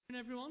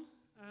Everyone,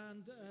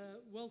 and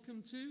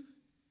welcome to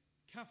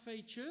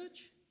Cafe Church.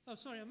 Oh,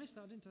 sorry, I missed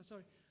that, didn't I?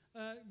 Sorry.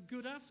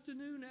 Good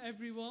afternoon,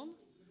 everyone.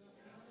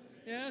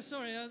 Yeah,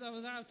 sorry, I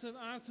was out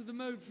of the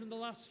mode from the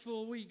last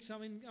 4 weeks.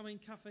 I'm in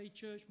Cafe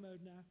Church mode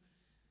now,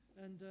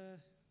 and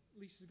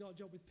Lisa's got a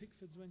job with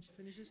Pickfords when she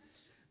finishes.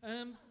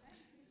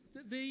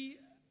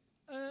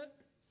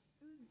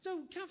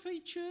 So Cafe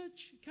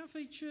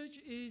Church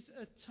is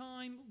a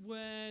time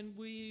when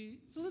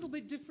it's a little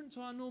bit different to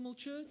our normal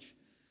church.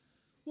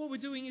 What we're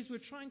doing is we're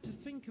trying to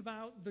think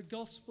about the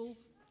gospel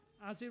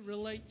as it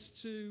relates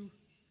to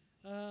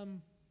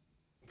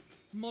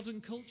modern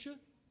culture,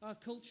 our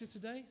culture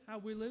today, how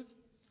we live.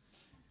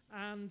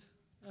 And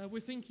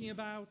we're thinking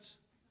about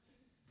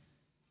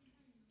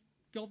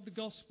God, the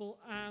gospel,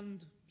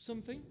 and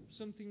something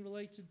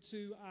related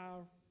to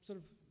our sort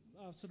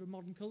of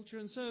modern culture.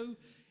 And so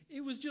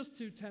it was just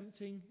too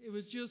tempting. It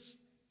was just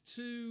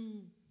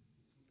too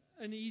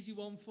an easy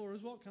one for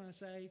us. What can I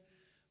say?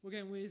 We're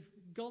going with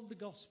God, the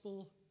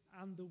Gospel,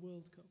 and the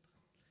World Cup.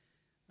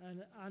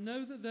 And I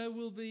know that there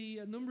will be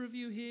a number of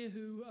you here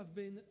who have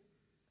been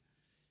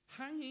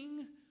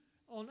hanging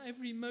on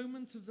every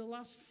moment of the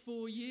last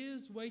 4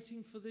 years,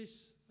 waiting for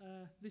this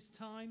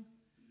time.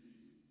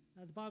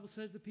 The Bible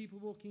says the people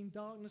walking in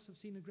darkness have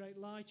seen a great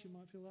light. You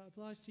might feel that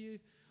applies to you.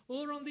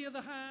 Or on the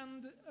other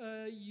hand,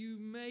 you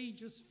may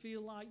just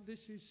feel like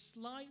this is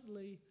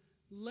slightly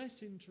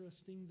less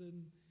interesting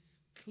than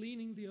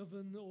cleaning the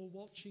oven or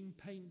watching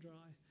paint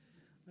dry.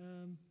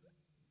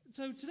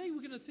 So today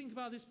we're going to think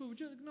about this, but we're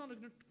just not going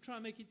to try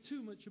and make it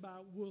too much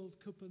about World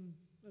Cup and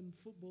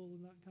football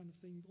and that kind of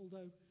thing,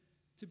 although,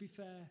 to be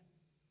fair,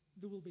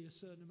 there will be a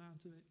certain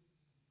amount of it.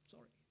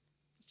 Sorry.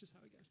 That's just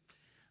how it goes.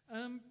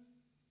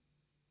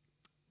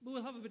 But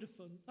we'll have a bit of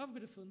fun.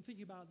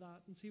 Thinking about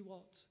that and see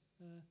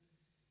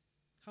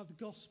how the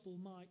gospel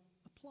might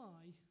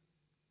apply,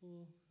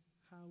 or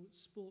how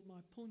sport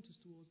might point us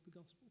towards the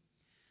gospel.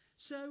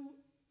 So,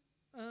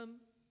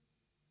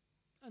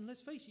 and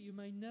let's face it, you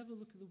may never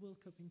look at the World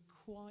Cup in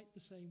quite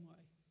the same way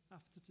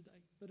after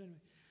today. But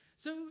anyway,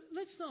 so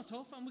let's start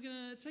off, and we're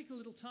going to take a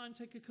little time,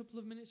 take a couple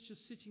of minutes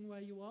just sitting where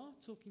you are,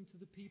 talking to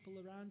the people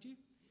around you,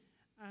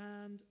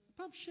 and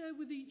perhaps share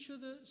with each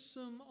other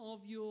some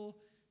of your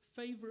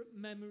favourite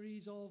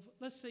memories of,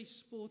 let's say,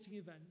 sporting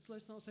events.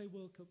 Let's not say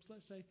World Cups,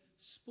 let's say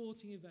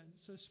sporting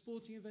events. So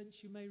sporting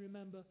events you may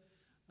remember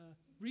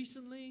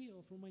recently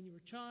or from when you were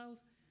a child.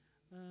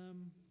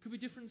 Could be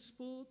different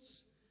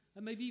sports.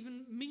 And maybe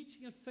even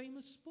meeting a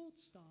famous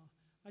sports star.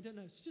 I don't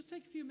know. So just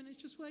take a few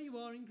minutes, just where you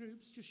are in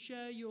groups, just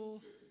share your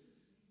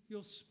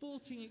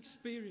sporting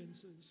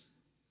experiences.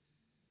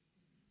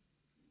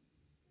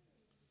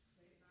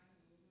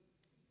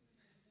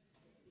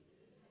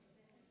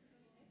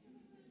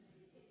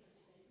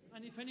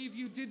 And if any of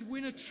you did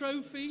win a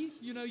trophy,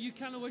 you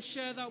can always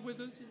share that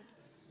with us.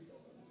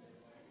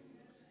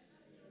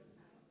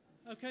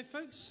 Okay,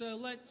 folks. So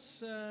let's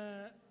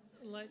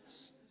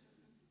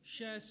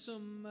share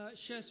some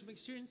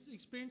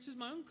experiences.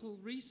 My uncle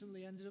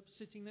recently ended up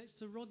sitting next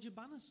to Roger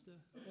Bannister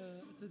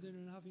at the dinner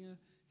and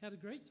had a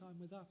great time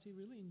with that. He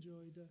really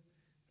enjoyed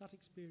that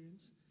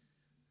experience.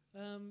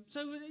 So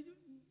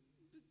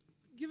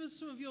give us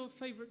some of your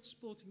favourite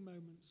sporting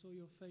moments, or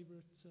your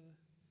favourite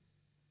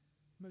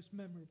most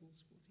memorable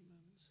sporting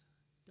moments.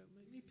 Don't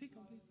make me pick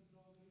on people.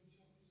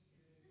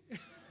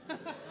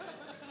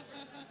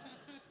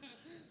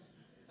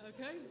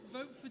 Okay,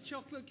 vote for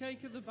chocolate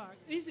cake at the back.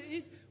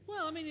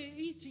 Well, I mean,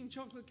 eating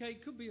chocolate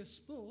cake could be a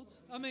sport.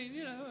 I mean,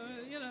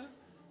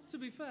 to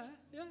be fair.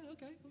 Yeah,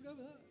 okay, we'll go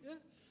with that, yeah.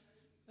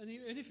 And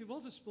if it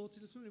was a sport,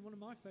 it's certainly one of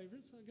my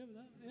favourites. I'll go with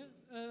that, yeah.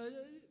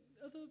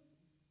 Other,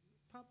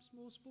 perhaps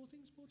more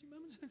sporting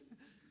moments? I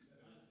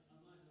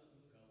might not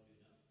look old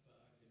enough, but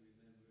I can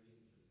remember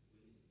England winning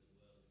the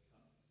World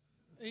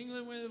Cup.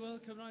 England winning the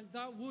World Cup, right?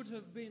 That would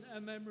have been a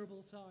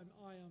memorable time,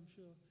 I am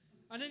sure.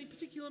 And any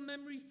particular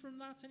memory from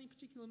that? Any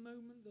particular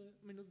moment that,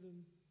 other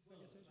than...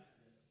 Well, the fact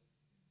that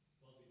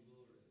Bobby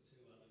Moore and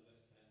 2 other West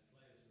Ham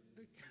players were in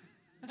the team.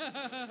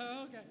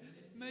 Okay,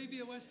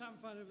 maybe a West Ham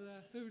fan over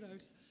there. Who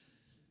knows?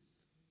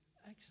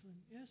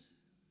 Excellent. Yes.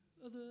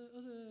 Other.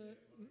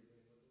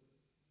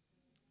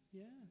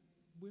 Yeah,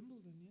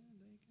 Wimbledon. Yeah,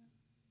 there you go.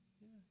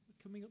 Yeah,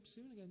 coming up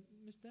soon again,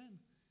 Miss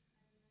Den.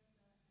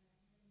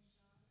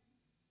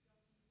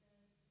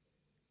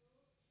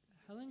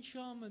 Helen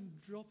Sharman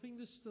dropping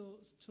the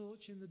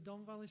torch in the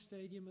Don Valley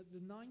Stadium at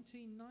the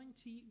 1991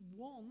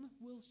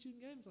 World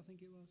Student Games, I think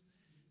it was.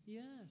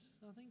 Yes,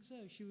 I think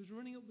so. She was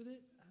running up with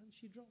it and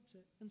she dropped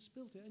it and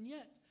spilt it. And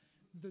yet,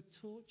 the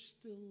torch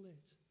still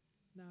lit.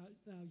 Now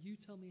you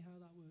tell me how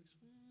that works.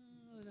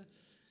 I don't know.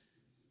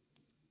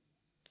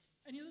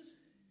 Any others?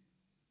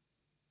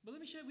 But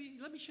let me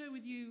share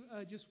with you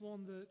just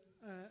one that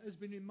has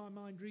been in my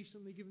mind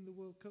recently, given the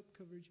World Cup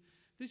coverage.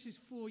 This is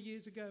 4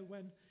 years ago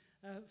when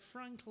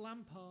Frank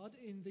Lampard,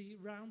 in the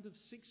round of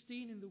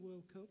 16 in the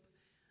World Cup,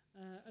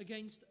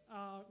 against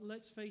our,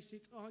 let's face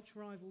it, arch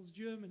rivals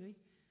Germany,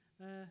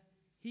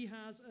 he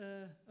has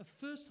a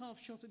first half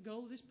shot at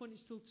goal. At this point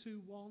it's still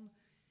 2-1.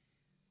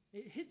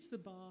 It hits the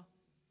bar,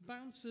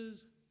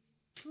 bounces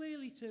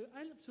clearly to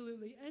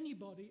absolutely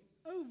anybody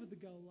over the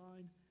goal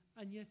line,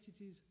 and yet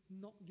it is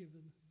not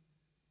given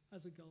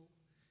as a goal.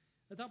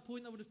 At that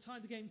point, that would have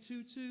tied the game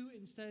 2-2.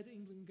 Instead,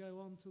 England go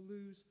on to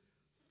lose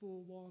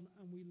 4-1,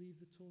 and we leave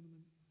the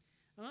tournament.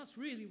 And that's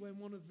really when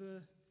one of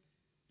the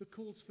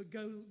calls for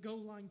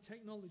goal line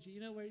technology,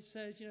 where it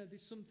says,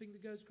 there's something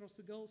that goes across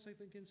the goal, so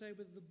they can say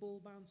whether the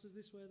ball bounces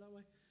this way or that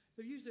way.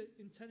 They've used it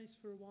in tennis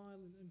for a while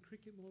and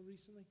cricket more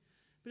recently.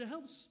 But it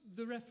helps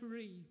the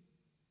referee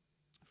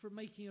from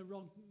making a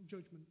wrong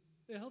judgment.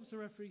 It helps the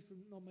referee from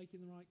not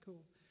making the right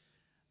call.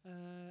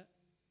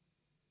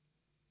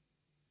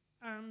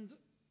 And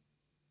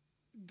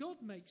God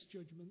makes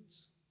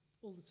judgments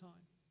all the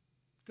time.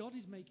 God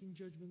is making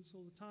judgments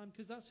all the time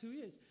because that's who He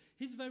is.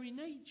 His very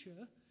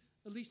nature,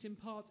 at least in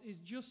part, is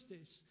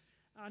justice.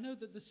 I know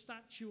that the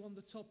statue on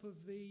the top of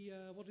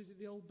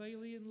the Old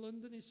Bailey in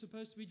London is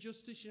supposed to be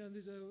justice.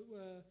 There's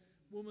a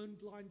woman,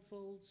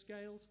 blindfold,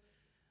 scales.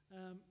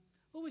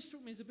 Always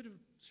struck me as a bit of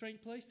a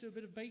strange place to do a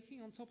bit of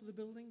baking on top of the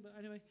building, but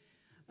anyway.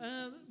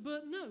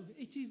 But no,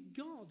 it is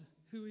God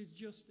who is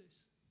justice.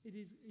 It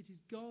is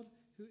God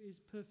who is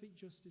perfect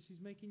justice.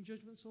 He's making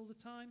judgments all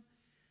the time.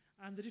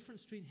 And the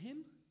difference between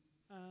Him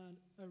and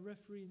a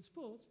referee in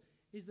sport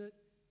is that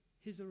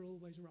His are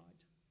always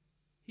right.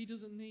 He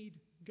doesn't need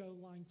goal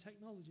line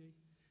technology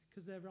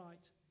because they're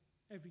right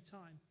every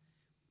time.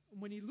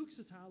 And when He looks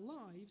at our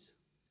lives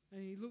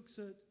and He looks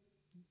at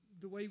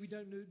the way we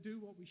don't do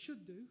what we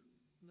should do,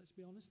 and let's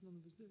be honest, none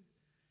of us do,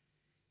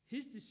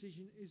 His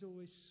decision is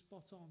always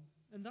spot on.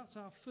 And that's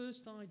our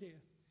first idea,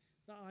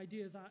 that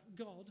idea that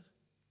God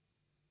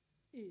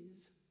is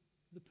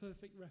the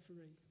perfect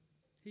referee.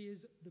 He is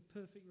the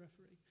perfect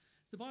referee.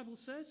 The Bible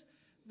says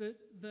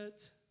that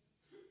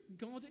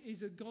God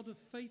is a God of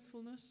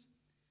faithfulness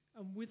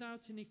and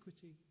without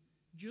iniquity.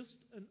 Just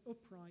and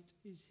upright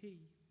is He.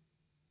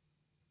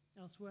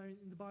 Elsewhere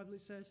in the Bible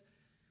it says,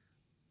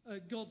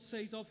 God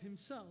says of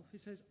Himself, He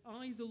says,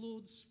 I, the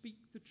Lord, speak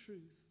the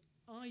truth.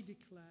 I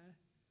declare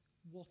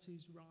what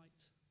is right.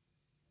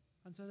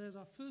 And so there's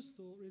our first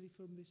thought really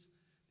from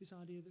this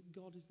idea that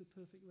God is the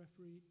perfect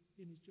referee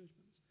in His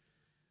judgments.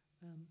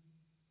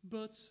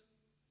 But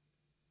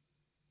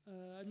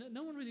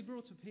no one really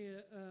brought up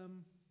here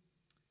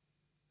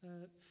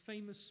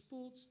famous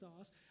sports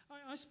stars.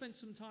 I spent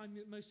some time,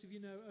 most of you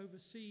know,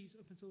 overseas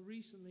up until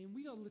recently, and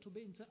we got a little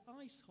bit into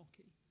ice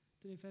hockey.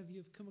 Don't know if ever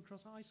you've come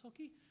across ice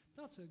hockey.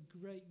 That's a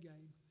great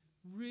game.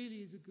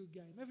 Really is a good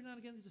game. Every now and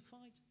again there's a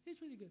fight.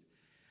 It's really good.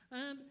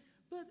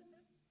 But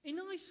in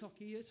ice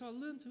hockey, so I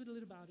learned a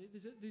little about it.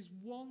 There's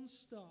one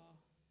star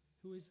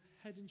who is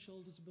head and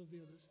shoulders above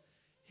the others.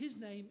 His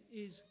name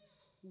is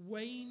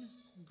Wayne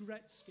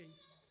Gretzky,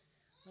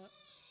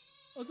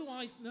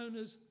 otherwise known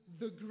as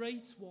the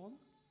Great One.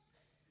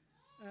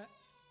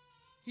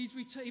 He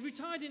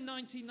retired in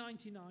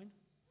 1999,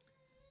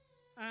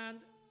 and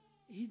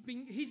he's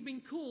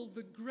been called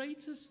the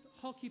greatest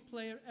hockey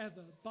player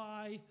ever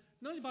by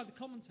not only by the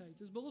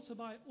commentators but also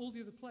by all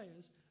the other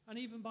players, and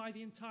even by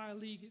the entire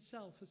league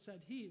itself has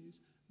said he is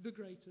the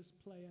greatest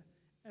player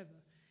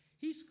ever.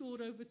 He scored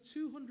over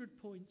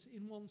 200 points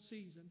in one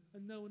season,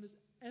 and no one has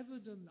ever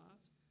done that.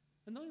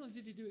 And not only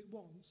did he do it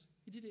once,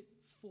 he did it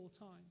 4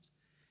 times.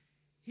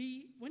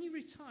 When he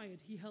retired,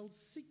 he held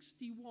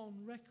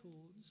 61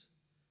 records,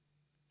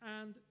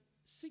 and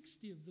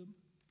 60 of them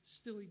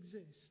still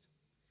exist.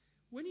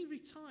 When he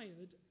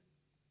retired,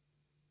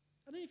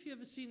 I don't know if you've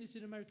ever seen this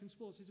in American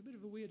sports, it's a bit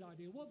of a weird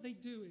idea. What they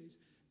do is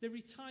they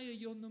retire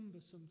your number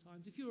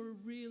sometimes. If you're a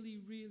really,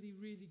 really,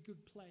 really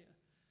good player,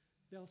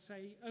 they'll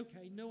say,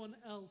 okay, no one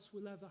else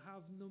will ever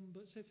have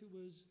number. Say if it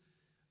was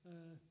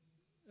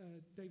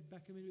Dave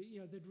Beckham,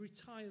 they'd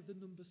retire the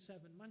number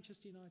 7.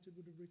 Manchester United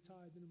would have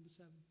retired the number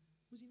 7.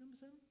 Was he number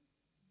 7?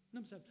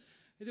 Number 7.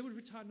 They would have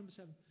retired number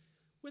 7.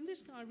 When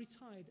this guy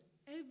retired,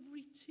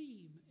 every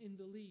team in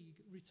the league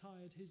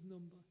retired his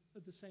number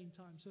at the same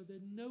time, so that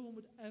no one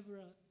would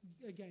ever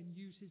again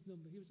use his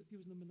number. He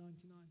was number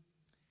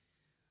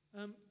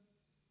 99.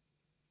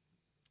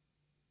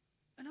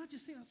 And I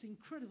just think that's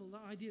incredible,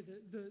 that idea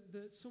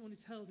that someone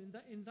is held in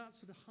that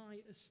sort of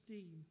high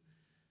esteem.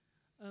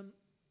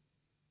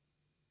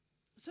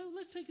 So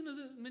let's take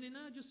another minute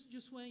now,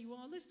 just where you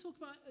are. Let's talk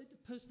about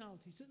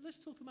personalities. Let's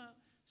talk about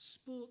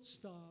sports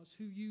stars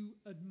who you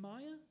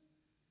admire,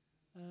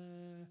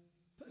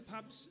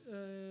 perhaps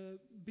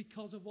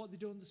because of what they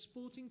do on the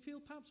sporting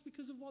field, perhaps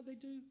because of what they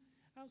do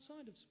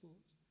outside of sport.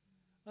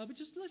 But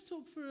just let's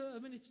talk for a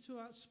minute or two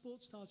about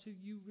sports stars who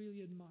you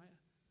really admire.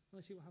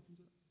 Let's see what happens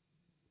with that.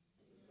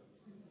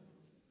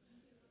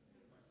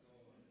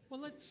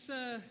 Well,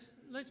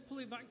 let's pull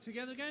it back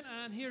together again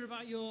and hear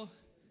about your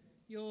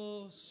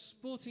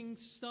sporting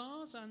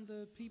stars and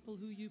the people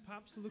who you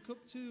perhaps look up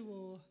to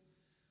or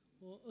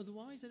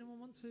otherwise. Anyone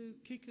want to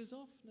kick us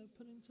off? No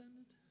pun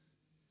intended.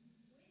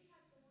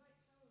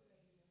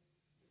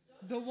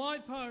 The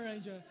White Power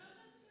Ranger.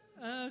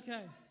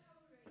 Okay.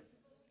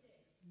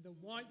 The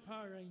White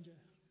Power Ranger.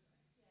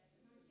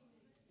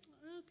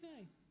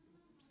 Okay.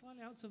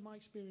 Slightly out of my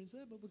experience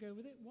there, but we'll go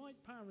with it. White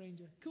Power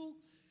Ranger. Cool.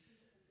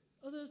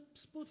 other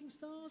sporting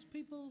stars,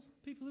 people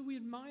who we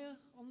admire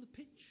on the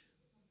pitch?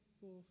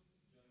 Or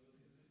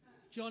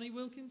Johnny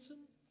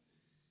Wilkinson,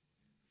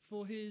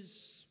 for his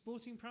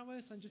sporting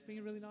prowess and just being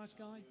a really nice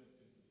guy.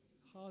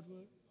 Hard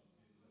work.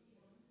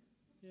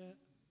 Yeah,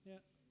 yeah.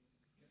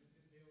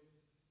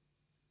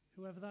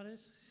 Whoever that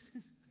is.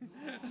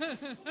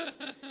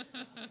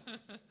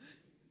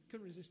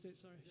 Couldn't resist it,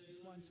 sorry.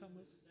 Just wine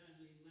sandwich.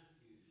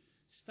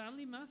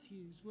 Stanley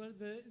Matthews. Well,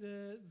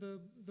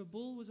 the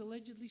ball was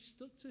allegedly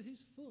stuck to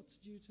his foot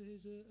due to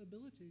his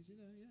abilities. You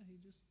know, yeah, he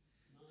just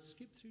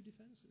skipped through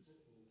defences.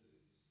 Football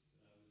boots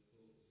that I was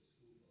bought as a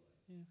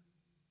schoolboy Yeah.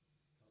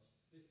 cost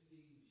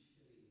 15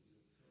 shillings a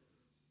foot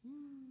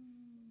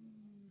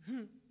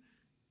Ooh.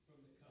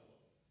 from the co-op.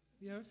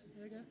 Yes,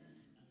 there you go. And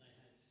they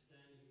had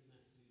Stanley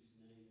Matthews'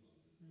 name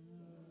on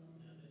them.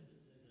 Now there's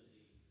a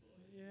need for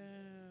it.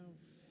 Yeah,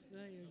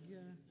 there you go.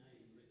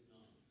 Name written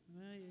on.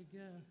 There you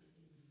go.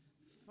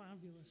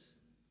 Fabulous.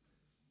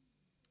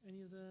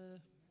 Any other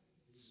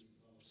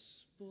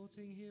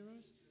sporting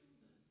heroes?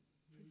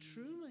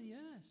 Truman,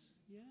 yes.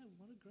 Yeah,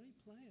 what a great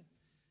player.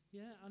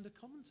 Yeah, and a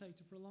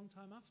commentator for a long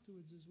time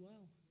afterwards as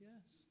well.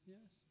 Yes,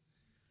 yes.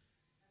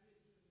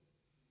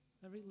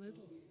 Eric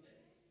Liddell.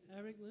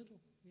 Eric Liddell,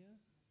 yeah,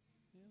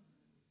 yeah,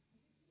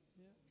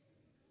 yeah.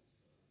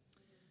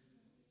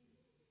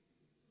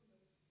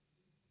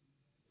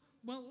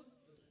 Well,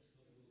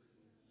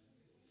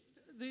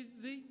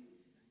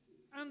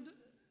 and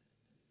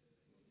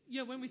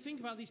yeah, when we think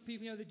about these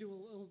people, you know, they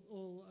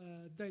do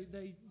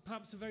they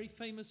perhaps are very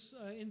famous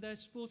in their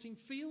sporting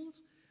field.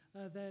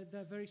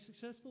 They're very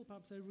successful.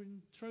 Perhaps they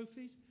win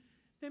trophies.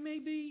 They may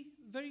be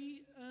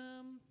very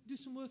do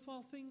some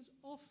worthwhile things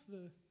off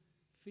the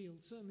field.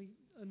 Certainly,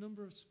 a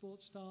number of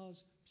sports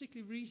stars,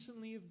 particularly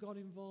recently, have got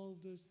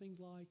involved as things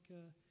like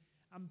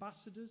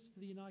ambassadors for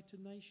the United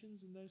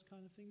Nations and those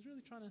kind of things.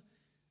 Really trying to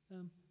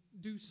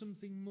do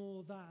something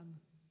more than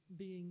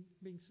being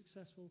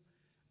successful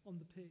on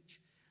the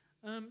pitch.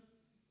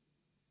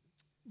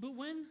 But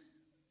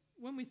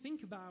when we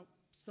think about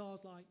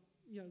stars like,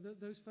 you know,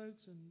 those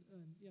folks and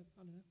yeah,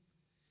 I don't know,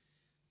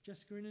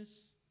 Jessica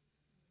Innes,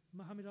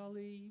 Muhammad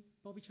Ali,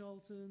 Bobby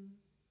Charlton,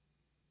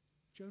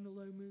 Jonah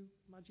Lomu,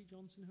 Magic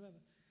Johnson,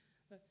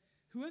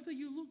 whoever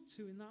you look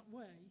to in that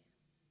way,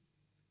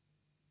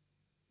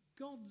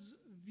 God's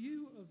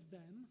view of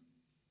them,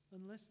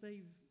 unless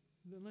they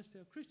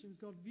are Christians,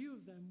 God's view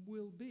of them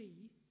will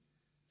be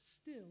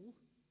still,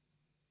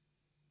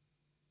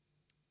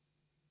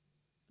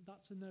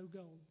 that's a no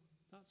goal,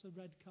 that's a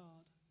red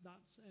card,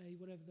 that's a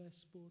whatever their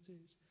sport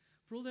is.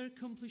 For all their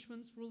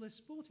accomplishments, for all their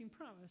sporting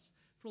prowess,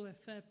 for all their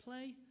fair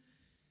play,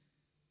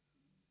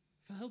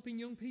 for helping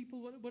young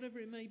people, whatever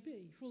it may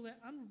be, for all their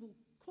admirable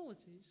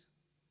qualities,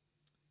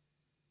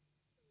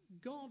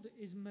 God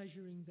is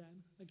measuring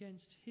them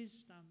against His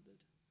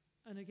standard.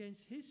 And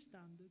against His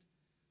standard,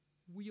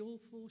 we all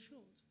fall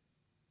short.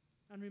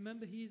 And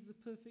remember, He is the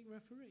perfect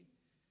referee.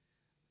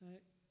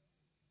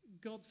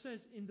 God says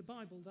in the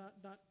Bible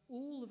that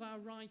all of our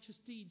righteous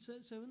deeds,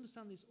 so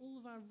understand this, all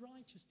of our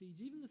righteous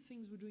deeds, even the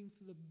things we're doing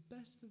for the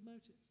best of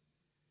motives,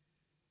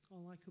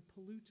 are like a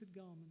polluted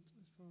garment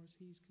as far as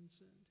He's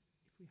concerned,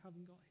 if we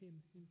haven't got Him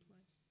in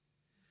place.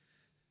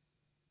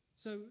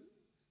 So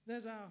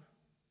there's our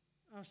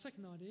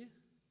second idea,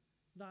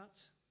 that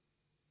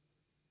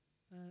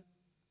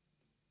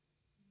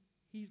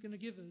He's going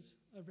to give us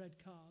a red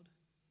card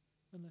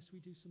unless we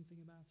do something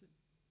about it.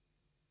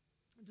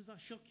 Does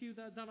that shock you?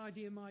 That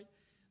idea might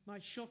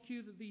shock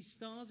you, that these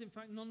stars, in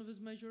fact, none of us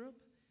measure up.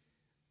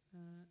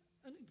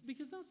 And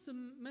because that's the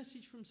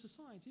message from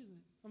society,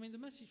 isn't it? I mean, the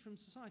message from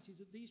society is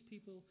that these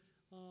people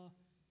are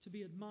to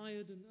be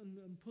admired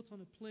and put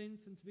on a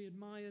plinth and to be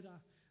admired.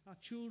 Our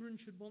children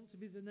should want to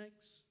be the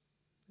next,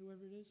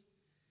 whoever it is.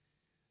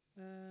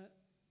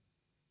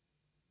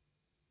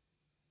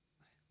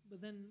 But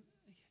then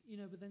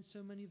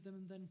so many of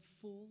them then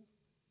fall.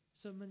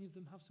 So many of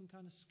them have some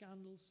kind of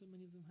scandal. So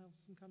many of them have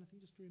some kind of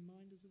thing just to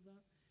remind us of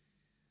that.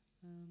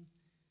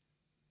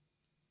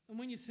 And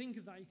when you think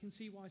of that, you can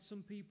see why some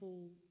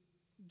people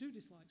do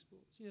dislike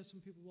sports. You know,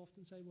 some people will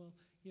often say, well,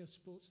 you know,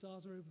 sports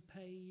stars are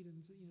overpaid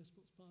and, you know,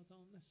 sports stars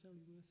aren't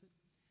necessarily worth it.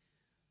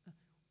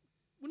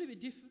 Wouldn't it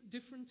be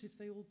different if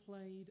they all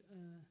played,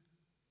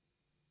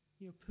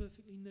 you know,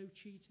 perfectly no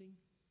cheating,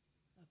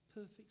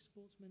 perfect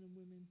sportsmen and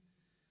women,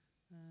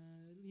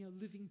 you know,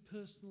 living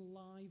personal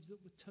lives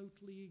that were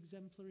totally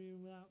exemplary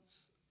and without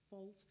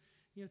fault,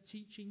 you know,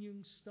 teaching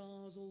young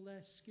stars all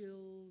their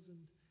skills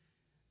and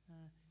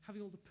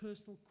having all the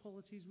personal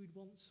qualities we'd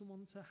want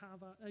someone to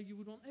have, you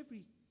would want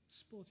every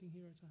sporting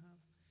hero to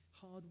have: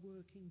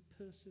 hard-working,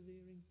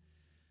 persevering,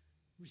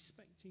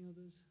 respecting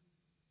others.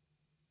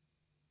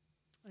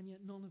 And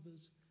yet none of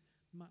us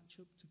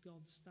match up to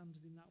God's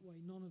standard in that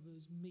way. None of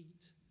us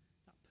meet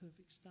that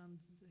perfect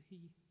standard that He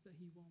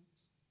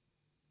wants.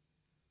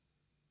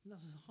 And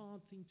that's a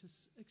hard thing to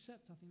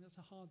accept, I think. That's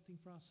a hard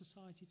thing for our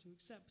society to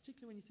accept,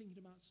 particularly when you're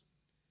thinking about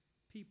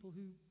people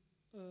who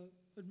are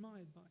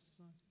admired by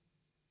society.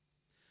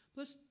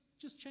 Let's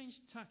just change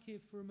tack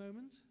here for a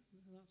moment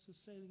That's a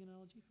sailing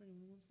analogy for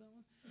anyone who wants that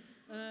one.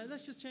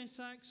 Let's just change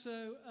tack.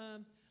 So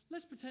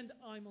let's pretend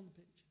I'm on the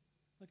pitch.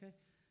 Okay.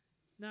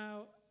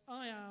 Now,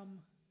 I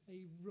am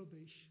a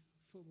rubbish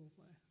football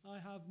player. I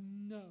have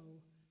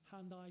no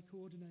hand-eye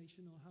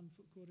coordination or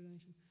hand-foot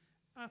coordination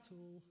at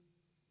all.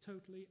 A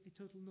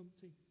total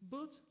numpty.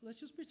 But let's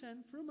just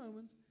pretend for a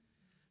moment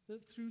that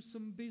through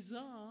some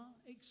bizarre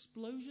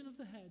explosion of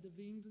the head of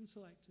the England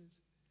selectors,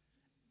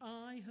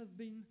 I have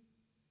been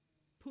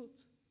put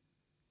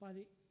by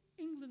the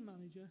England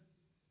manager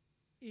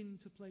in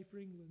to play for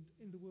England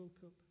in the World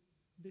Cup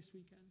this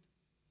weekend.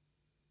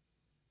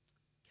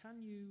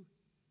 Can you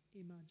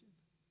imagine?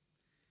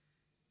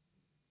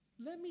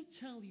 Let me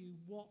tell you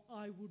what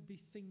I would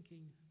be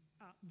thinking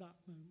at that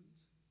moment.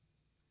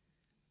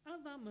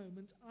 At that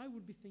moment, I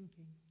would be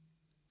thinking,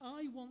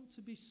 I want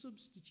to be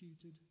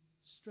substituted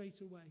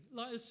straight away.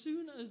 Like as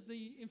soon as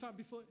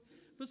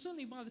but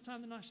certainly by the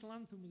time the national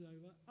anthem was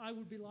over, I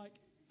would be like,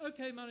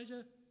 okay,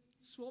 manager,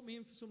 swap me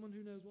in for someone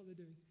who knows what they're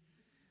doing.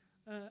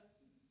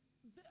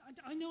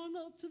 I know I'm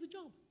not up to the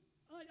job.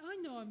 I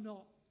know I'm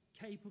not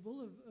capable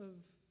of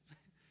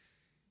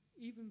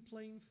even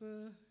playing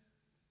for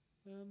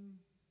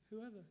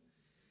whoever.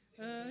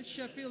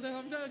 Sheffield,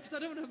 because I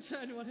don't want to upset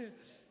anyone here.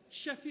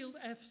 Sheffield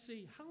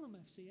FC, Hallam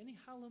FC. Any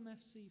Hallam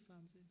FC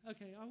fans in?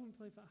 Okay, I wouldn't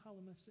play for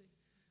Hallam FC,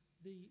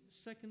 the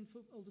second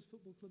oldest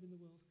football club in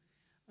the world.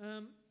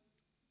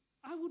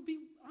 I would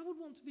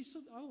want to be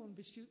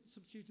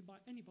substituted by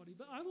anybody,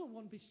 but I won't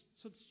want to be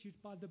substituted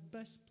by the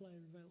best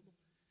player available.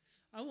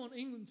 I want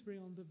England to bring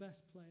on the best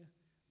player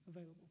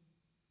available.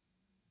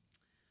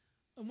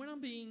 And when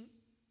I'm being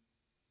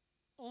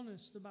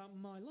honest about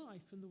my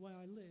life and the way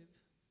I live,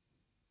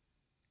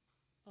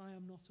 I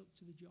am not up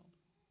to the job.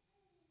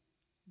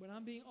 When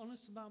I'm being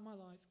honest about my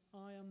life,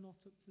 I am not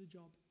up to the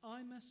job.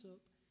 I mess up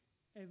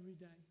every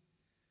day.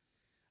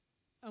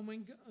 And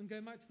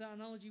going back to that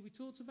analogy we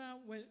talked about,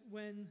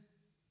 when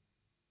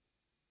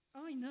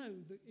I know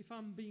that, if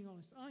I'm being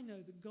honest, I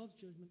know that God's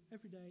judgment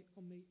every day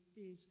on me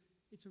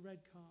it's a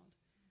red card.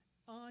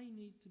 I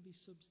need to be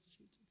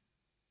substituted.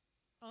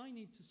 I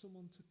need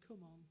someone to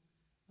come on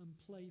and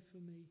play for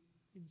me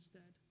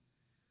instead.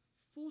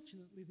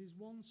 Fortunately, there's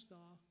one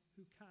star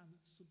who can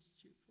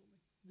substitute for me.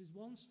 There's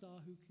one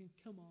star who can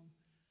come on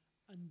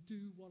and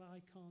do what I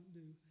can't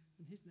do,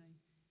 and his name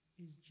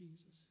is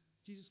Jesus.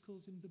 Jesus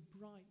calls him the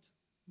bright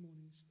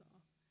morning star.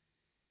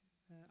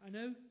 I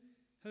know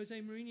Jose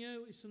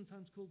Mourinho is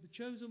sometimes called the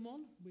chosen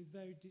one, with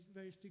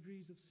various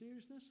degrees of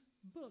seriousness,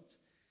 but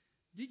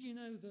did you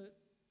know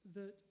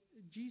that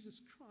Jesus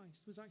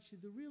Christ was actually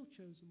the real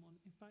chosen one?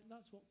 In fact,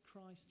 that's what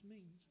Christ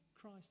means.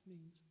 Christ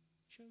means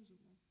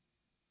chosen one.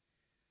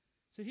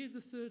 So here's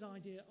the third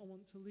idea I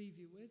want to leave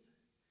you with,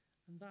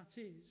 and that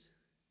is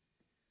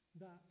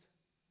that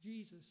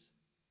Jesus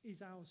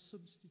is our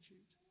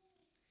substitute.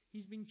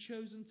 He's been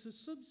chosen to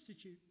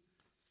substitute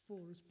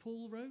for us.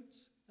 Paul wrote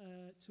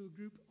to a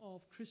group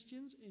of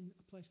Christians in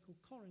a place called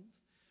Corinth,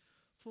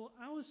 for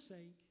our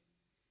sake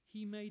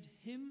he made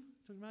him,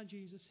 talking about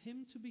Jesus,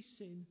 him to be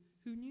sin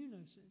who knew no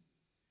sin,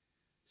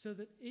 so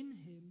that in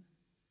him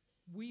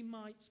we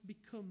might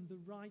become the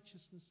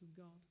righteousness of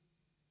God.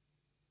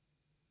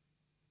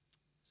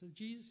 So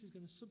Jesus is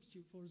going to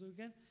substitute for us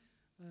again.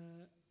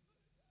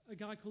 A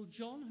guy called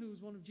John, who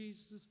was one of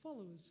Jesus'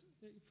 followers,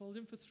 followed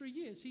him for 3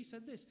 years. He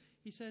said this.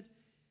 He said,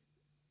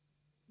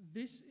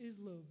 "This is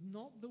love,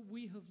 not that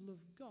we have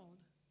loved God,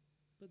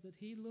 but that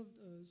he loved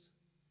us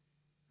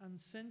and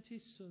sent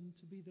his Son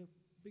to be the,"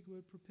 big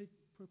word,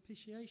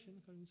 propitiation,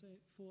 if I can say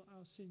it, for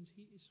our sins.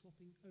 He is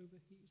swapping over.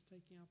 He is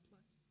taking our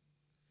place.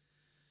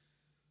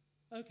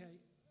 Okay.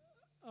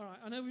 All right,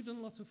 I know we've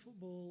done lots of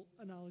football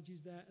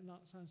analogies there and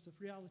that kind of stuff.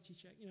 Reality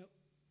check.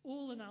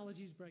 All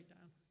analogies break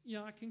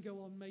down. I can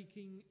go on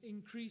making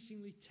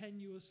increasingly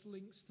tenuous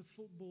links to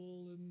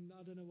football and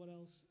I don't know what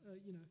else,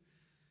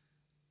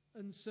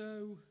 And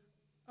so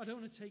I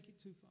don't want to take it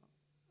too far.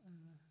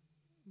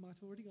 Might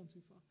have already gone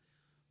too far.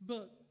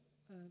 But,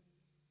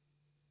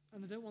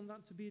 and I don't want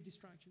that to be a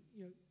distraction.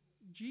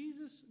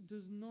 Jesus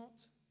does not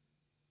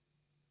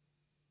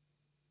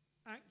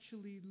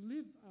actually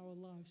live our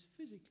lives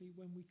physically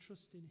when we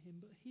trust in him,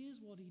 but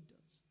here's what he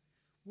does.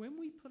 When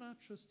we put our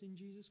trust in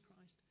Jesus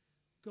Christ,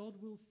 God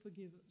will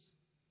forgive us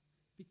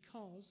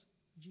because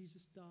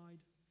Jesus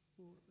died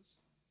for us.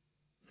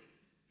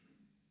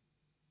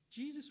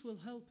 Jesus will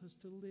help us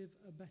to live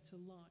a better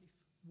life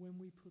when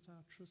we put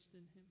our trust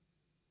in him.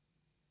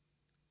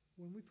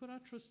 When we put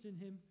our trust in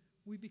him,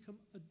 we become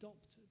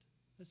adopted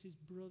as his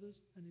brothers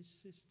and his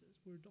sisters.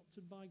 We're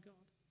adopted by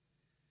God.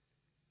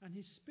 And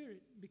his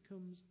Spirit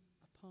becomes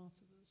a part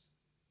of us.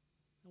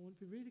 I want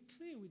to be really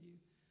clear with you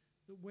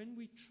that when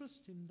we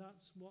trust him,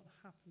 that's what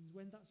happens.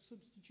 When that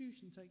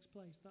substitution takes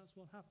place, that's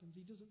what happens.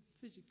 He doesn't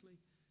physically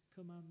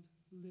come and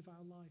live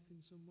our life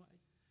in some way,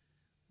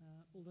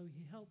 although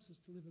he helps us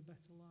to live a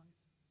better life.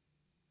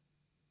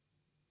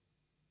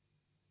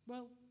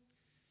 Well,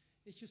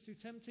 it's just too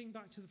tempting.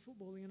 Back to the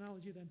footballing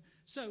analogy then.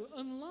 So,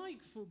 unlike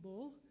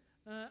football,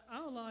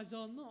 our lives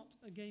are not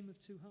a game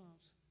of two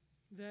halves.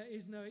 There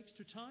is no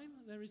extra time.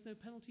 There is no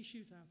penalty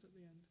shootout at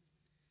the end.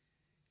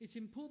 It's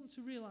important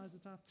to realise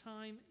that our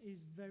time is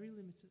very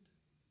limited.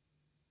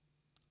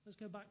 Let's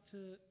go back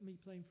to me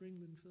playing for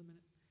England for a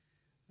minute.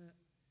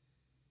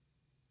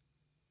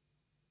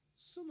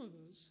 Some of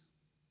us,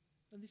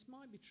 and this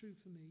might be true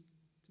for me,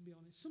 to be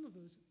honest, some of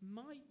us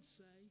might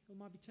say, or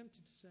might be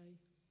tempted to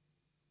say,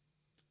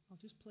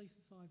 I'll just play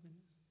for 5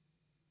 minutes.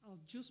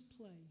 I'll just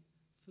play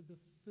for the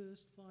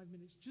first 5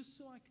 minutes, just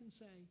so I can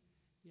say,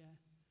 yeah,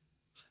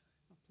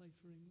 I played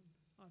for England.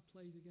 I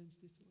played against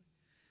Italy,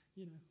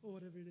 or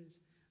whatever it is.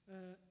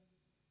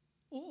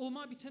 Or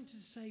might be tempted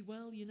to say,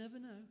 well, you never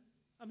know.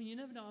 I mean, you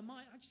never know. I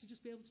might actually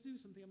just be able to do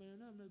something. I mean, I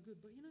know I'm no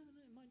good, but you never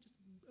know. It might just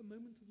be a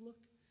moment of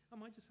luck. I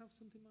might just have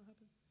something might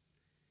happen.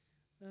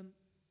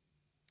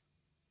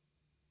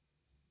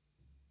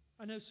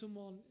 I know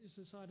someone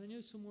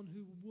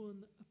who won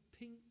a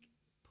pink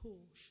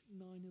Porsche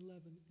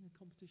 911 in a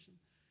competition.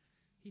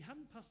 He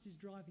hadn't passed his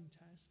driving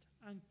test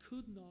and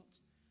could not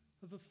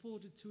have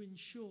afforded to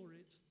insure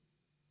it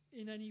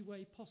in any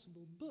way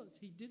possible. But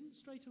he didn't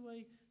straight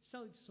away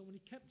sell it to someone.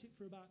 He kept it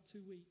for about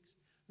 2 weeks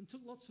and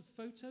took lots of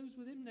photos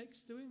with him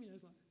next to him. It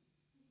was like,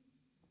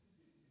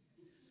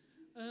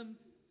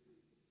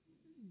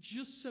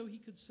 just so he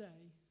could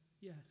say,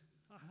 yeah,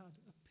 I had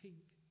a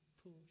pink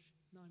Porsche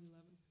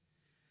 911.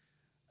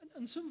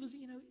 And some of us,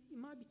 you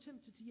might be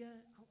tempted to,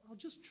 I'll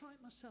just try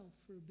it myself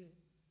for a bit.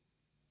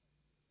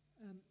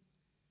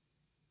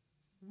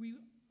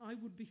 I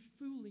would be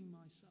fooling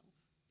myself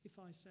if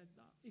I said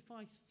that. If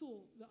I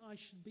thought that I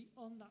should be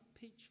on that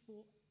pitch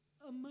for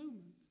a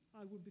moment,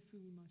 I would be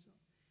fooling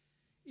myself.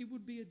 It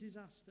would be a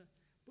disaster.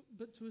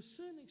 But to a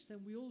certain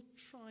extent, we all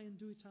try and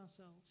do it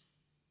ourselves.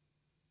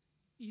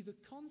 Either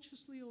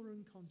consciously or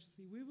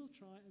unconsciously, we will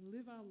try and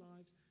live our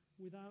lives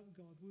without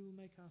God. We will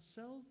make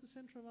ourselves the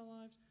centre of our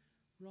lives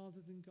rather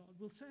than God.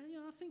 We'll say,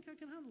 I think I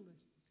can handle this.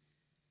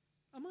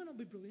 I might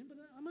not be brilliant, but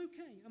I'm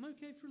okay. I'm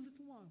okay for a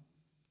little while.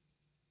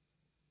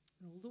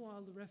 And all the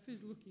while, the ref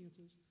is looking at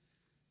us,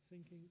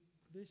 thinking,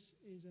 this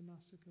is a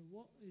massacre.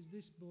 What is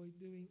this boy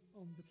doing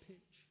on the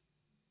pitch?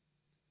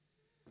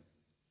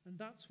 And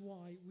that's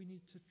why we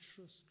need to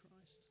trust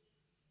Christ.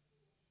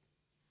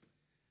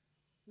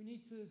 We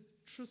need to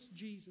trust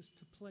Jesus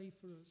to play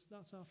for us.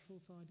 That's our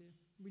fourth idea.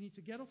 We need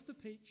to get off the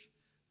pitch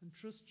and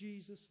trust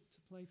Jesus to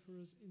play for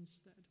us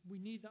instead. We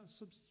need that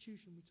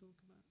substitution we talk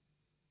about.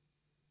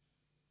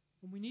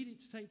 And we need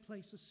it to take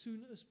place as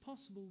soon as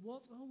possible.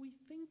 What are we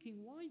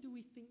thinking? Why do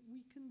we think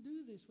we can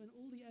do this when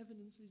all the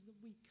evidence is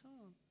that we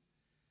can't?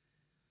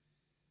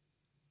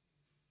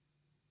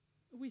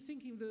 Are we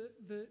thinking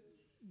that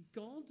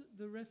God,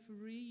 the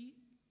referee,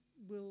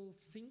 will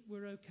think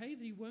we're okay,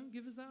 that he won't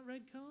give us that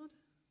red card?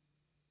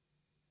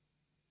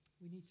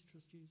 We need to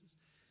trust Jesus.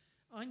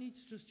 I need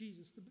to trust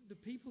Jesus. The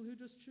people who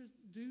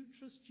do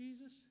trust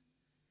Jesus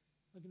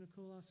are going to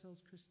call ourselves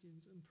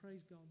Christians, and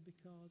praise God,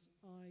 because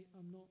I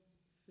am not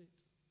fit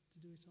to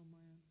do it on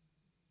my own.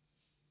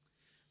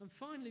 And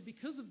finally,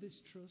 because of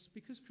this trust,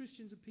 because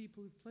Christians are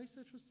people who place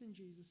their trust in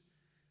Jesus,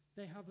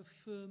 they have a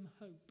firm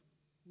hope.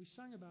 We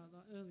sang about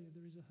that earlier.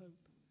 There is a hope.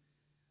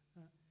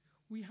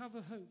 We have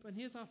a hope. And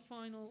here's our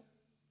final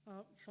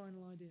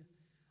idea.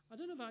 I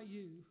don't know about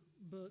you,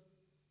 but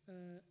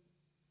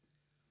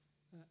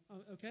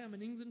I'm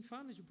an England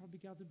fan, as you've probably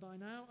gathered by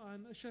now.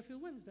 I'm a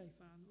Sheffield Wednesday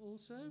fan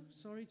also.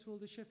 Sorry to all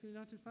the Sheffield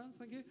United fans,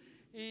 thank you,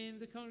 in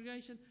the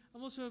congregation.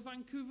 I'm also a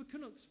Vancouver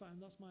Canucks fan.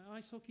 That's my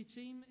ice hockey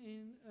team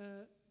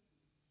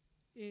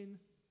in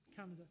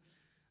Canada.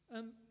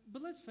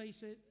 But let's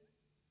face it,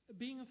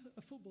 being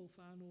a football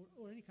fan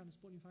or any kind of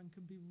sporting fan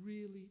can be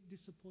really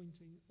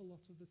disappointing a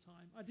lot of the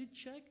time. I did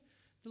check.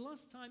 The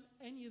last time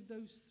any of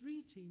those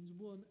three teams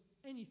won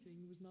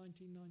anything was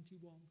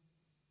 1991.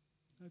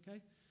 Okay?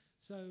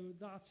 So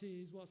that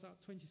is, 23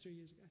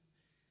 years ago.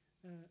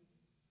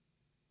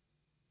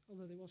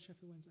 Although there was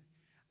Sheffield Wednesday.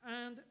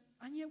 And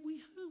yet we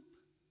hope,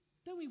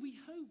 don't we?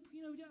 We hope.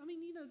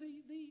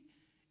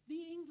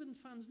 The England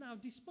fans now,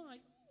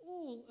 despite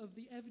all of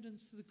the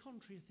evidence to the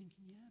contrary, are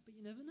thinking, but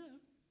you never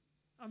know.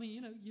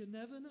 You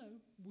never know.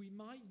 We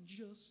might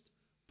just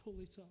pull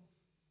it off.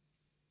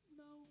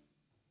 No,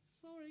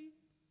 sorry,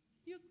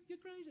 you're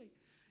crazy.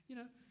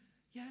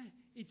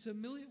 It's a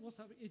million.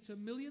 It's a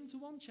 1,000,000 to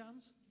 1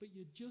 chance, but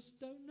you just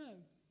don't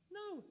know.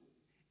 No,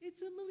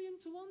 it's a 1,000,000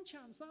 to 1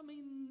 chance. That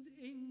means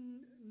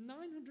in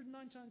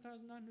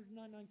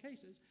 999,999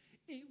 cases,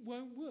 it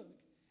won't work.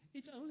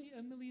 It's only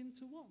a 1,000,000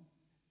 to 1.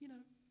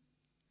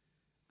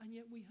 And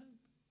yet we hope.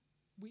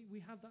 We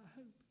have that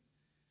hope.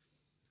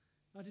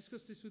 I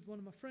discussed this with one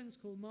of my friends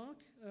called Mark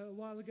a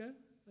while ago.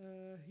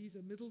 He's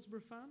a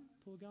Middlesbrough fan,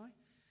 poor guy.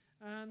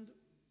 And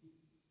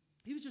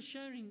we're just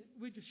sharing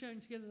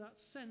together that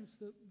sense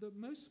that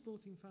most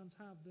sporting fans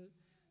have,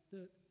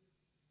 that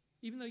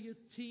even though your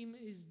team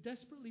is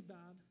desperately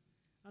bad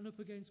and up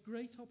against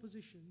great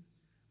opposition,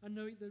 and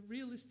knowing that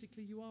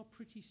realistically you are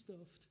pretty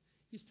stuffed,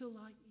 you're still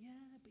like,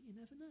 but you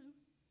never know.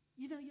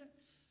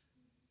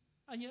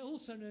 And yet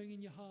also knowing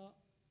in your heart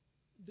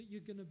that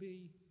you're going to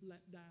be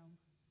let down.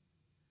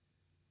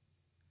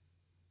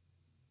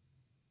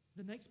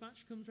 The next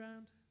match comes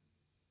round,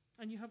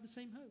 and you have the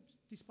same hopes,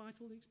 despite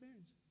all the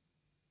experience.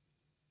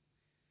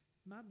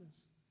 Madness.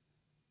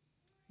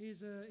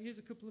 Here's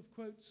a couple of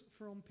quotes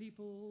from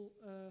people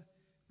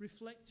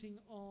reflecting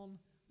on,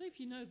 I don't know if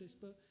you know this,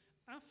 but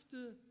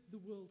after the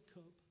World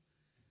Cup,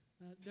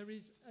 there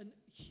is a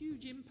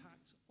huge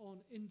impact on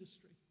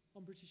industry,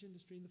 on British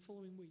industry in the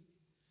following week.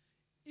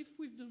 If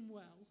we've done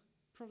well,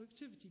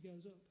 productivity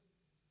goes up.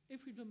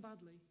 If we've done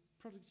badly,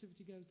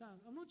 productivity goes down.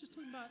 I'm not just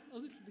talking about a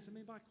little bit, I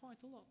mean by quite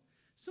a lot.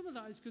 Some of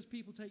that is because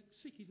people take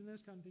sickies and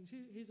those kind of things.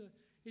 Here's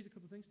a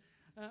couple of things.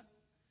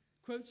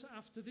 Quotes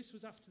after, this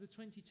was after the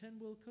 2010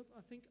 World Cup, I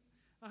think.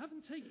 I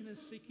haven't taken a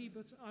sickie,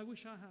 but I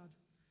wish I had.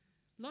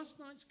 Last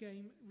night's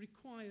game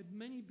required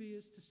many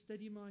beers to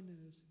steady my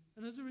nerves,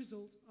 and as a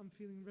result, I'm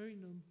feeling very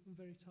numb and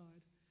very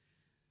tired.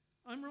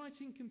 I'm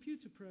writing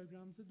computer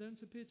programs that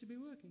don't appear to be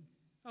working.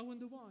 I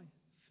wonder why.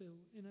 Phil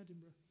in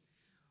Edinburgh.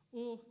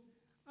 Or,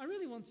 I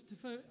really wanted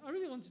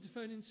to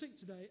phone in sick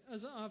today,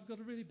 as I've got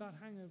a really bad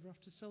hangover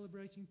after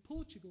celebrating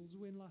Portugal's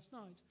win last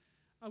night.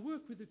 I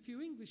work with a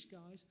few English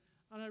guys,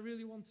 and I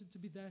really wanted to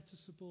be there to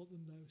support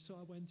them, though, so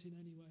I went in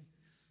anyway.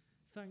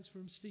 Thanks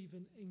from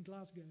Stephen in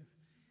Glasgow.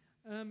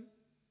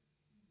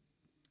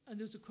 And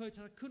there's a quote,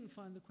 and I couldn't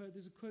find the quote,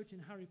 there's a quote in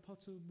Harry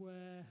Potter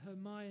where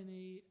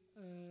Hermione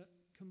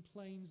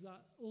complains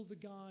that all the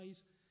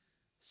guys'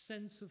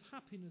 sense of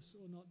happiness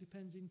or not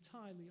depends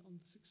entirely on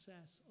the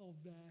success of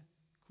their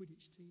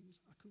Quidditch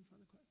teams. I couldn't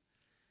find the quote.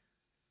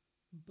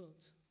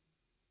 But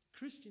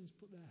Christians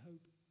put their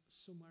hope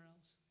somewhere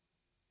else.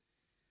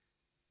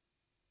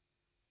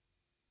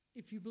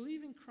 If you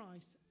believe in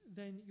Christ,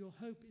 then your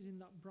hope is in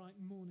that bright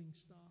morning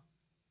star.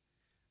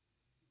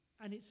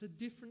 And it's a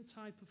different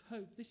type of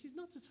hope. This is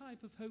not a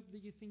type of hope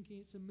that you're thinking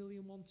it's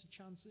 1,000,000 to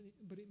chance,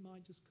 but it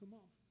might just come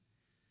off.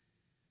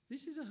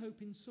 This is a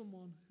hope in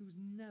someone who's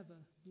never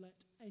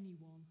let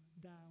anyone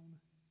down,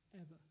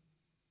 ever.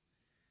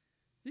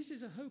 This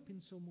is a hope in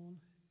someone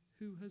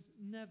who has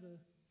never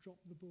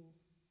dropped the ball.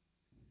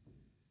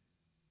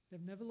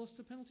 They've never lost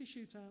a penalty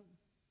shootout.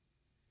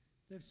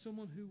 They're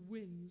someone who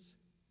wins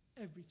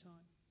every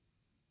time.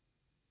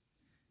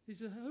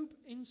 There's a hope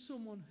in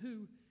someone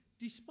who,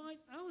 despite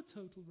our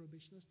total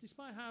rubbishness,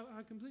 despite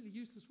how completely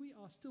useless we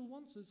are, still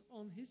wants us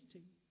on his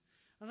team.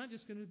 And that's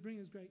just going to bring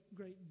us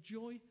great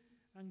joy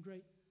and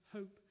great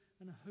hope,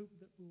 and a hope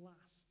that lasts.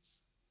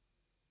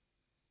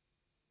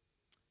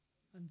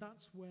 And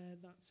that's where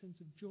that sense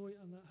of joy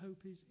and that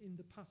hope is in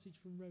the passage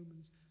from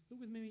Romans.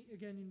 Look with me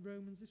again in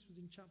Romans. This was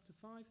in chapter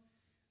 5,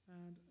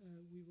 and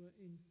we were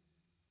in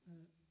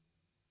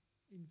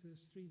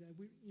verse 3 there.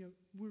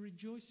 We're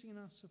rejoicing in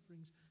our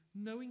sufferings,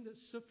 knowing that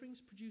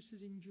sufferings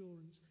produces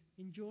endurance.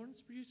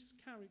 Endurance produces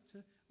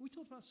character. We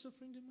talked about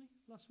suffering, didn't we,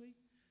 last week?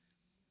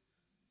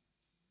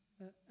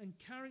 And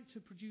character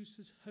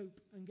produces hope.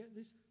 And get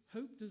this,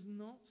 hope does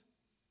not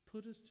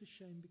put us to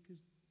shame because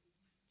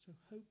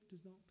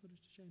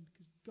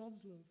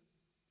God's love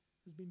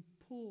has been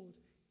poured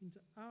into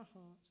our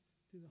hearts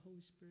through the Holy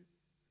Spirit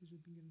who's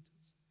been given to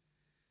us.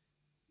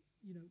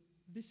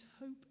 This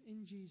hope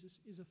in Jesus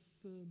is a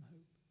firm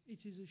hope.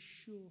 It is a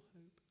sure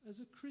hope. As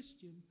a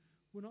Christian,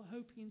 we're not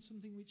hoping in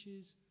something which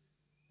is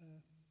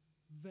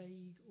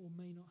vague or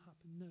may not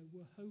happen. No,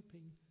 we're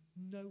hoping,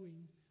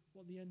 knowing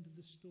what the end of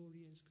the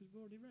story is, because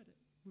we've already read it.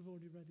 We've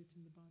already read it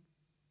in the Bible.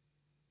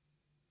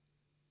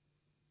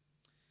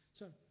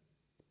 So,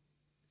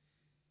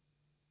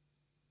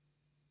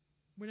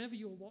 whenever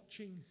you're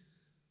watching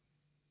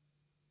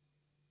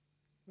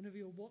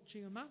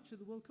a match of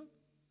the World Cup,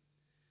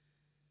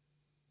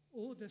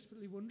 or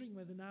desperately wondering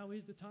whether now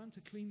is the time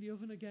to clean the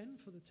oven again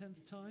for the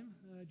 10th time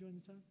during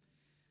the time.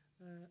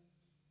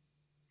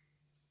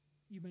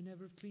 You may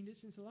never have cleaned it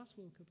since the last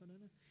World Cup, I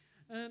don't know.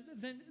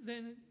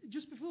 Then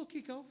just before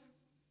kick-off,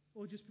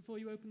 or just before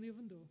you open the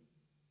oven door,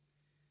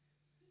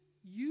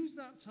 use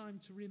that time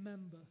to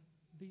remember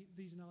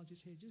these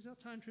analogies here. Use that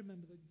time to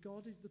remember that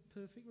God is the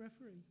perfect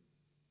referee.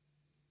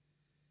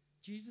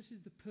 Jesus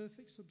is the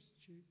perfect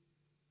substitute.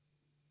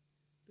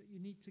 That you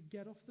need to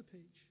get off the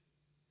pitch.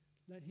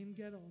 Let him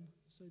get on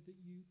so that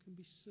you can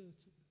be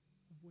certain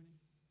of winning.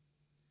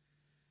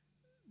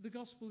 The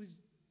gospel is,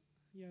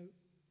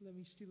 let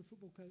me steal a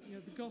football quote.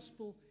 The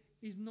gospel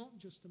is not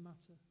just a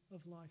matter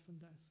of life and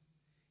death.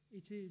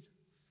 It is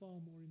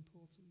far more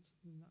important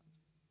than that.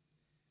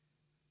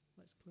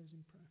 Let's close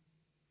in prayer.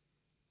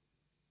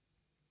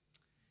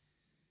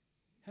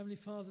 Heavenly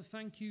Father,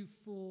 thank you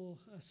for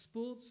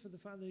sports, for the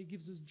fact that it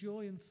gives us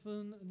joy and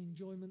fun and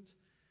enjoyment.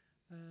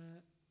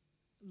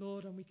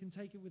 Lord, and we can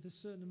take it with a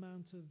certain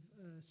amount of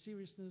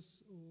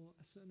seriousness or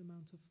a certain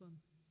amount of fun.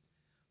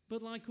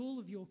 But like all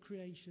of your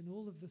creation,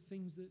 all of the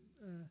things that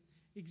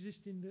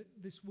exist in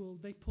this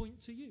world, they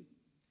point to you.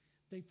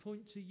 They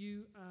point to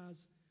you as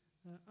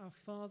our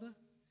Father.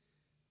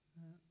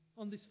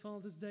 On this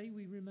Father's Day,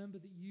 we remember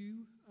that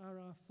you are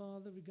our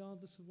Father,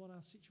 regardless of what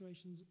our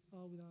situations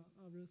are with our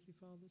earthly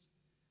fathers.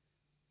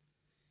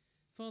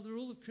 Father,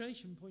 all of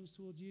creation points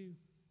towards you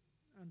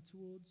and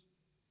towards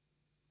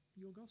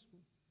your gospel.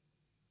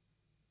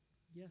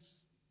 Yes,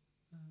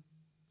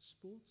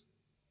 sport,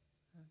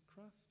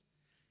 craft,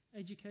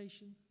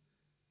 education,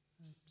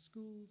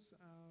 schools,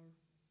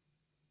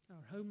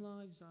 our home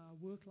lives, our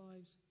work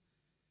lives,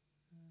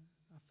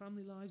 our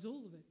family lives,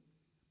 all of it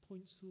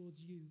points towards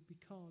you,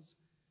 because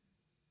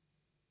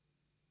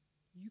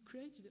you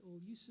created it all,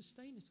 you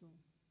sustain it all.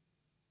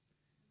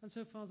 And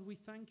so, Father, we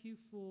thank you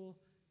for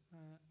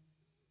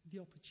the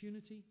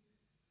opportunity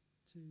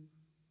to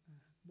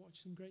watch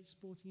some great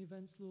sporting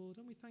events, Lord,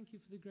 and we thank you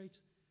for the great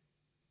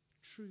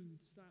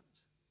truths that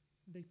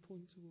they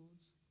point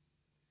towards.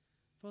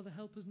 Father,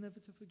 help us never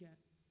to forget,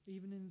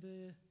 even in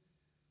the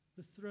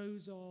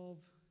throes of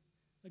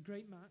a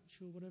great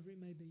match or whatever it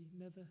may be,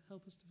 never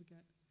help us to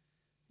forget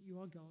that you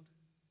are God,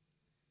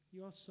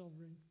 you are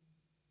sovereign,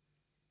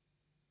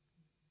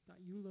 that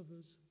you love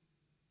us,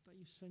 that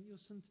you sent your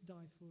Son to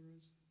die for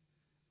us,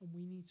 and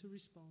we need to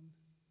respond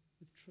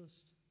with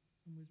trust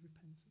and with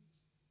repentance.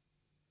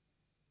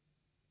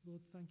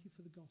 Lord, thank you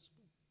for the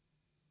gospel.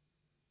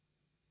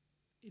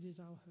 It is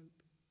our hope,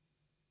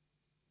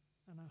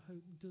 and our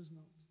hope does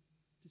not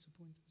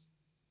disappoint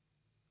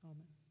us.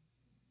 Amen.